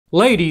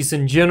Ladies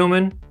and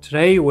gentlemen,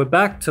 today we're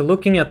back to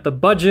looking at the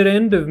budget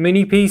end of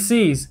mini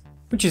PCs,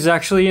 which is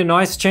actually a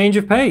nice change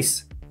of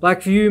pace.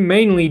 Blackview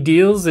mainly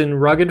deals in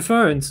rugged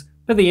phones,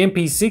 but the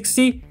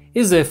MP60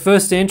 is their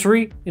first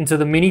entry into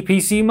the mini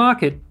PC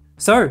market.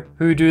 So,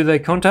 who do they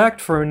contact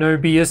for a no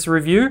BS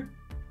review?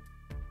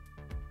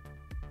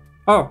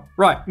 Oh,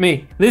 right,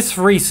 me. This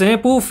free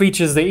sample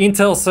features the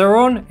Intel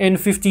Celeron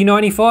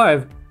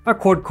N5095, a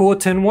quad-core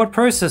 10-watt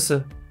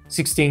processor,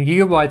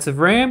 16GB of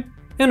RAM,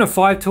 and a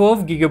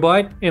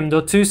 512GB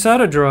M.2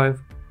 SATA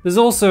drive. There's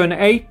also an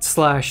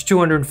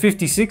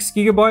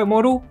 8/256GB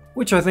model,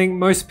 which I think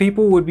most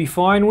people would be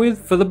fine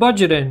with for the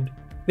budget end.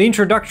 The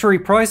introductory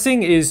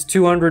pricing is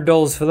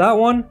 $200 for that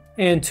one,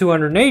 and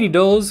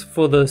 $280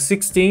 for the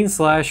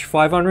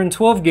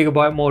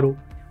 16/512GB model,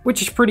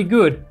 which is pretty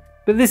good.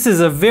 But this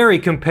is a very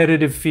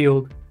competitive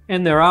field,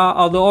 and there are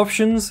other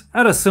options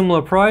at a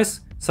similar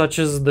price, such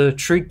as the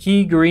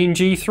Tricky Green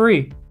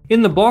G3.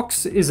 In the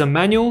box is a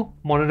manual,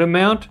 monitor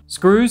mount,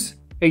 screws,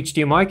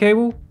 HDMI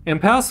cable, and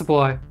power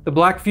supply. The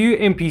Blackview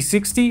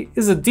MP60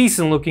 is a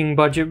decent looking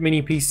budget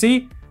mini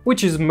PC,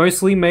 which is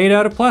mostly made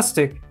out of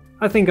plastic.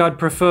 I think I'd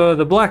prefer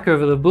the black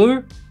over the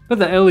blue, but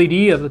the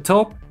LED at the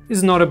top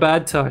is not a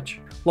bad touch.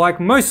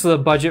 Like most of the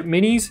budget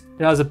minis,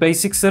 it has a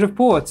basic set of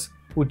ports,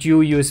 with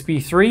dual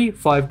USB 3,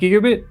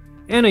 5GB,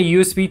 and a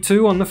USB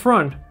 2 on the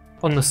front.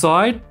 On the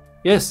side,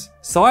 yes,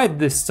 side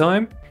this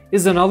time,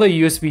 is another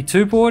USB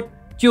 2 port,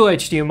 dual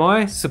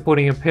HDMI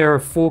supporting a pair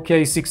of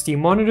 4K 60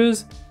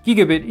 monitors,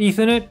 gigabit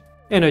Ethernet,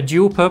 and a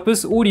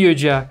dual-purpose audio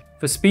jack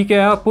for speaker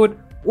output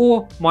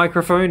or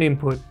microphone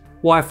input.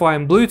 Wi-Fi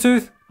and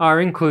Bluetooth are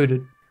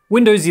included.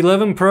 Windows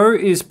 11 Pro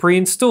is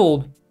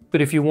pre-installed,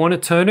 but if you want to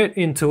turn it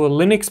into a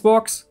Linux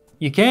box,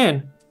 you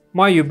can.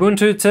 My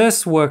Ubuntu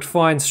test worked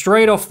fine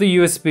straight off the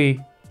USB,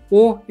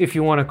 or if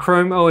you want a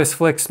Chrome OS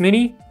Flex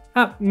Mini,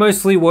 that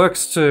mostly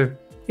works too.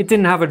 It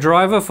didn't have a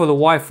driver for the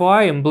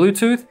Wi-Fi and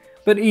Bluetooth,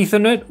 but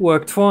Ethernet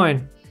worked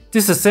fine.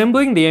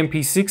 Disassembling the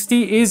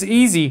MP60 is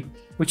easy,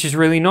 which is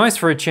really nice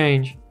for a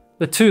change.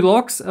 The two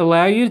locks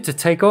allow you to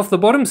take off the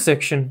bottom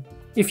section,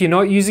 if you're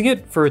not using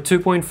it for a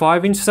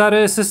 2.5-inch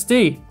SATA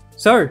SSD.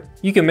 So,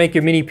 you can make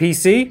your mini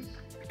PC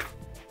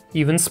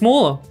even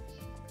smaller.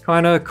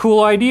 Kinda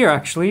cool idea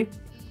actually.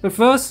 But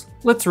first,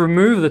 let's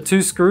remove the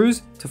two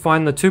screws to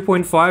find the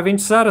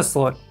 2.5-inch SATA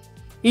slot.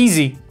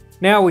 Easy.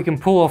 Now we can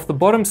pull off the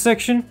bottom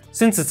section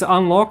since it's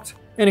unlocked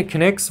and it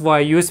connects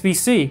via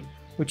USB-C,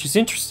 which is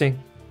interesting.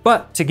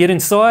 But to get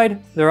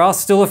inside, there are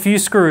still a few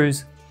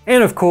screws.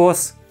 And of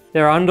course,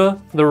 they're under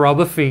the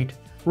rubber feet.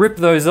 Rip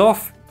those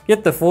off,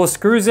 get the 4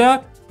 screws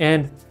out,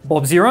 and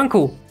Bob's your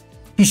uncle.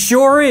 He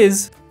sure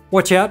is!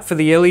 Watch out for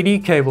the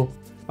LED cable.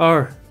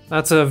 Oh,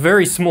 that's a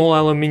very small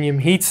aluminium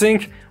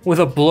heatsink with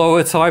a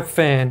blower type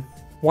fan.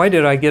 Why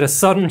did I get a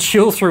sudden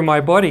chill through my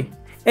body?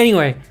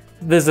 Anyway,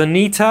 there's a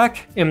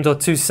NETAC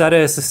M.2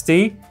 SATA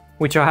SSD,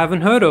 which I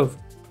haven't heard of.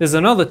 There's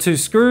another 2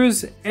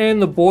 screws,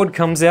 and the board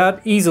comes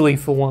out easily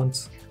for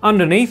once.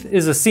 Underneath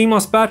is a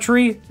CMOS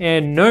battery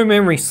and no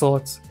memory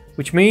slots,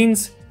 which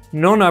means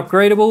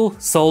non-upgradable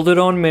soldered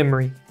on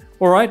memory.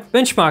 Alright,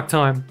 benchmark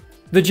time.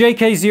 The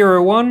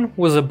JK01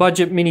 was a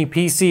budget mini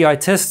PC I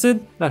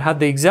tested that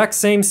had the exact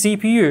same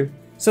CPU,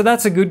 so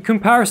that's a good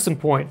comparison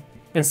point.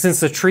 And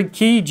since the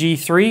Tricky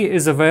G3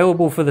 is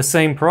available for the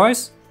same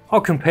price, I'll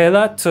compare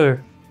that too.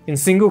 In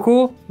single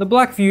core, the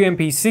Blackview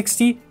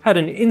MP60 had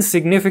an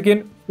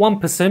insignificant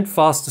 1%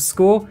 faster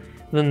score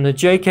than the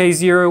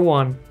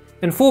JK01,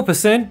 and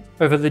 4%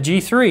 over the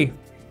G3.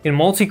 In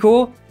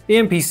multi-core, the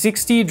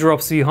MP60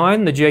 drops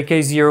behind the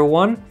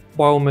JK01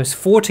 by almost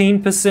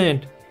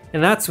 14%,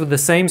 and that's with the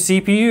same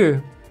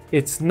CPU.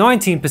 It's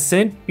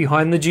 19%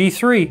 behind the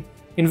G3.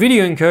 In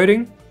video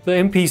encoding, the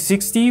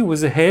MP60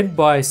 was ahead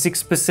by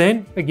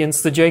 6%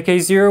 against the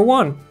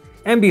JK01,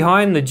 and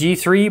behind the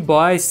G3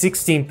 by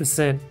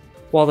 16%.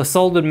 While the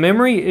soldered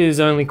memory is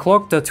only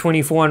clocked at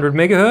 2400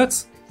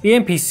 MHz, the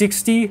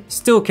MP60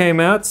 still came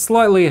out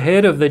slightly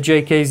ahead of the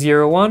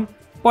JK01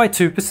 by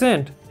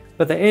 2%.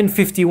 But the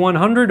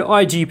N5100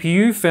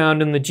 iGPU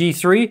found in the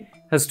G3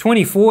 has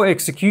 24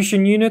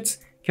 execution units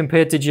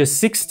compared to just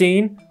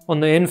 16 on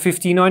the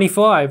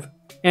N5095.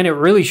 And it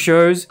really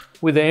shows,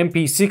 with the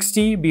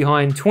MP60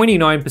 behind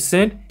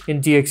 29%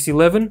 in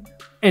DX11,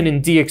 and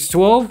in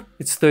DX12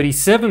 it's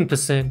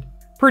 37%.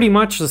 Pretty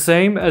much the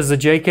same as the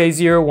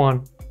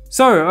JK01.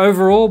 So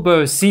overall,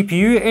 both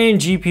CPU and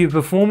GPU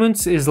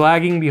performance is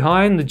lagging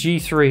behind the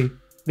G3.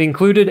 The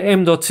included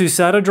M.2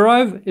 SATA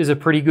drive is a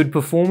pretty good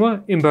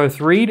performer in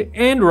both read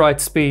and write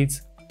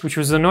speeds, which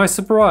was a nice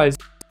surprise.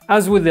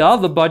 As with the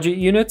other budget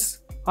units,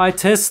 I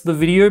test the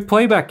video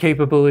playback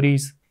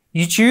capabilities.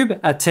 YouTube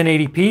at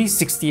 1080p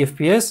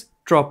 60fps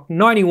dropped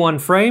 91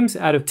 frames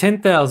out of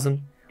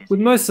 10,000, with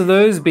most of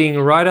those being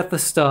right at the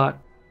start.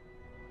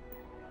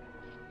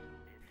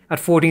 At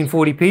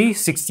 1440p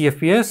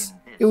 60fps,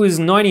 it was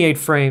 98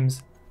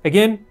 frames,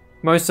 again,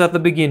 most at the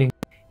beginning.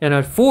 And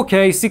at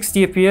 4K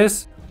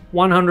 60fps,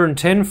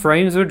 110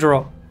 frames were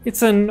dropped.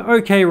 It's an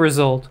okay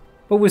result,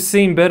 but was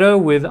seen better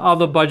with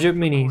other budget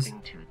minis.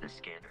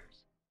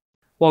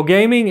 While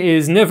gaming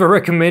is never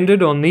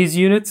recommended on these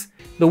units,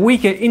 the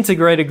weaker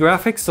integrated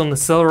graphics on the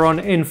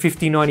Celeron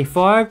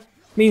N5095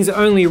 means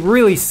only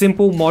really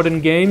simple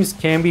modern games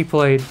can be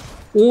played,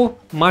 or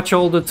much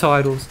older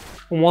titles.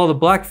 And while the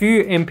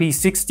Blackview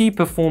MP60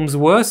 performs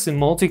worse in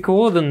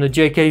multi-core than the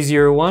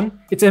JK01,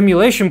 its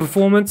emulation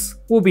performance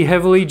will be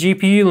heavily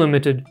GPU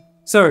limited.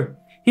 So,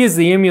 here's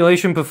the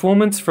emulation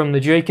performance from the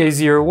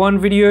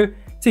JK01 video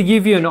to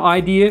give you an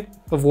idea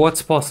of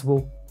what's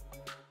possible.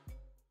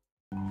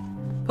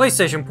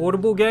 PlayStation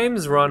Portable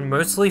games run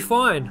mostly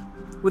fine,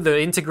 with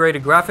the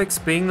integrated graphics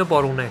being the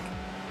bottleneck.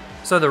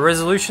 So the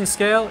resolution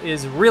scale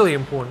is really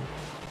important.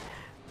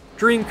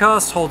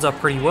 Dreamcast holds up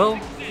pretty well,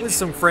 with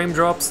some frame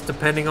drops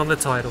depending on the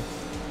title.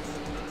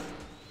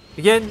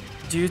 Again,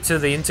 due to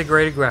the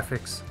integrated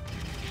graphics.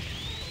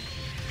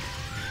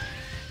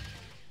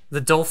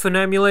 The Dolphin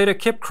emulator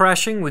kept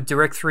crashing with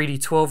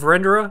Direct3D 12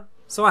 renderer,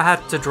 so I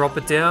had to drop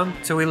it down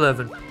to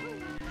 11.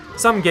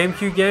 Some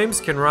GameCube games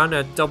can run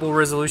at double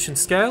resolution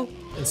scale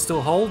and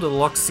still hold a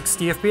locked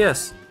 60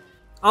 FPS.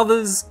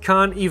 Others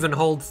can't even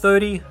hold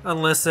 30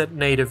 unless at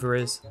native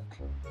res.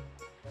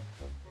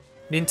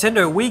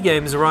 Nintendo Wii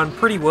games run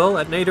pretty well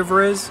at native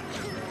res,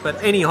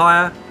 but any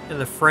higher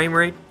and the frame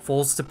rate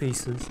falls to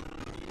pieces.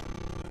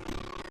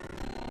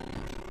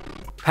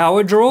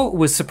 Power draw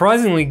was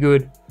surprisingly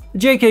good. The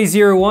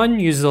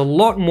JK01 uses a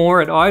lot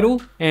more at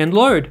idle and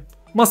load.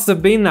 Must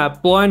have been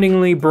that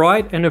blindingly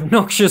bright and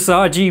obnoxious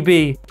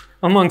RGB,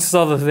 amongst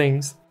other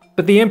things.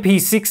 But the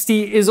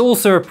MP60 is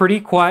also a pretty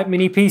quiet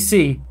mini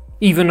PC,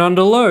 even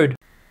under load.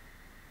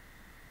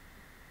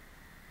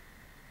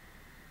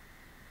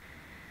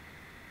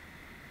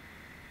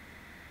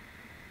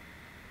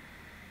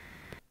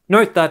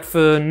 Note that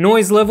for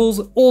noise levels,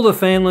 all the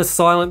fanless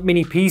silent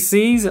mini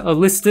PCs are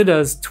listed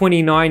as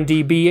 29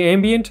 dB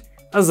ambient,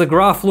 as the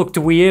graph looked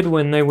weird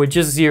when they were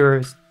just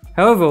zeros.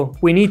 However,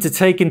 we need to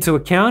take into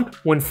account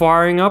when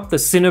firing up the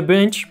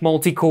Cinebench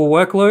multi-core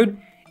workload,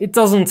 it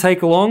doesn't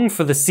take long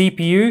for the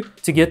CPU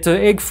to get to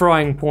egg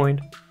frying point.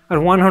 At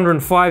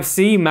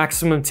 105°C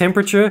maximum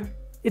temperature,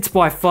 it's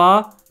by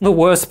far the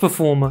worst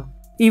performer.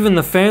 Even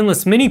the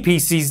fanless mini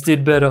PCs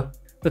did better.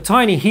 The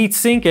tiny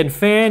heatsink and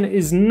fan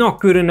is not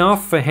good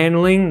enough for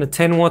handling the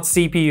 10-watt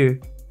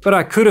CPU. But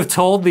I could have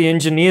told the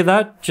engineer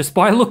that just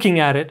by looking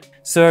at it.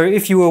 So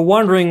if you were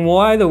wondering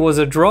why there was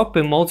a drop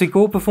in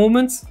multi-core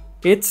performance,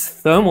 it's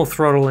thermal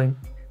throttling.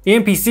 The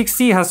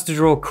MP60 has to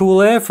draw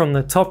cool air from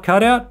the top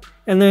cutout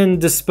and then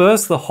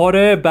disperse the hot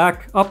air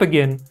back up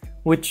again,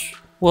 which,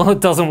 well,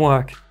 it doesn't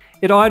work.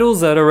 It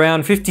idles at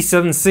around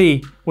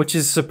 57°C, which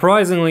is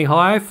surprisingly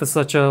high for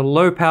such a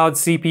low-powered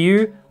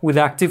CPU with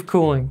active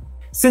cooling.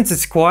 Since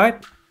it's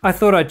quiet, I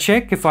thought I'd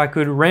check if I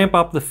could ramp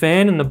up the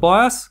fan in the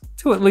BIOS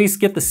to at least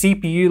get the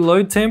CPU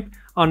load temp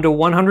under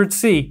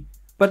 100°C,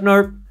 but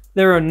nope,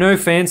 there are no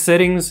fan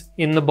settings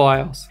in the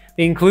BIOS.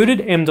 The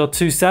included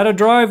M.2 SATA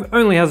drive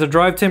only has a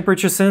drive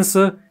temperature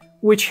sensor,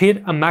 which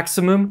hit a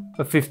maximum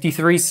of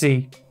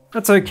 53°C.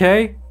 That's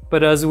okay,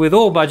 but as with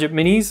all budget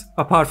minis,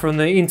 apart from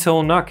the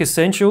Intel NUC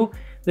Essential,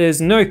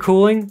 there's no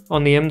cooling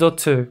on the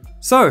M.2.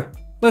 So,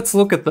 let's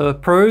look at the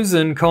pros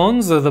and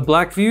cons of the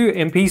Blackview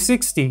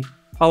MP60.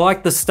 I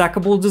like the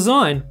stackable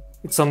design.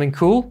 It's something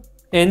cool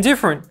and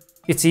different.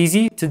 It's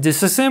easy to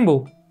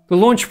disassemble. The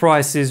launch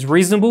price is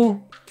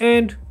reasonable,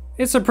 and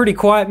it's a pretty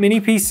quiet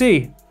mini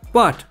PC.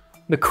 But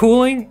the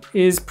cooling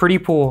is pretty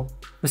poor.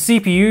 The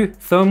CPU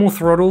thermal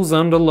throttles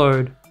under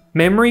load.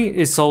 Memory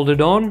is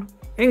soldered on,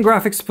 and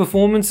graphics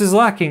performance is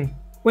lacking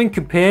when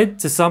compared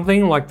to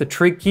something like the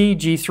Tricky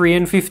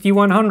G3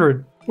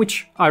 N50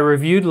 which I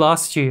reviewed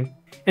last year.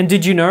 And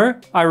did you know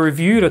I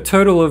reviewed a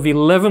total of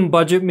 11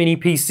 budget mini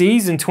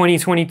PCs in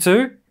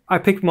 2022? I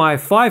picked my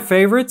 5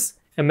 favorites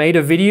and made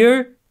a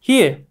video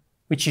here,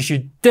 which you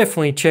should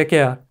definitely check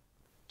out.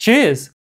 Cheers!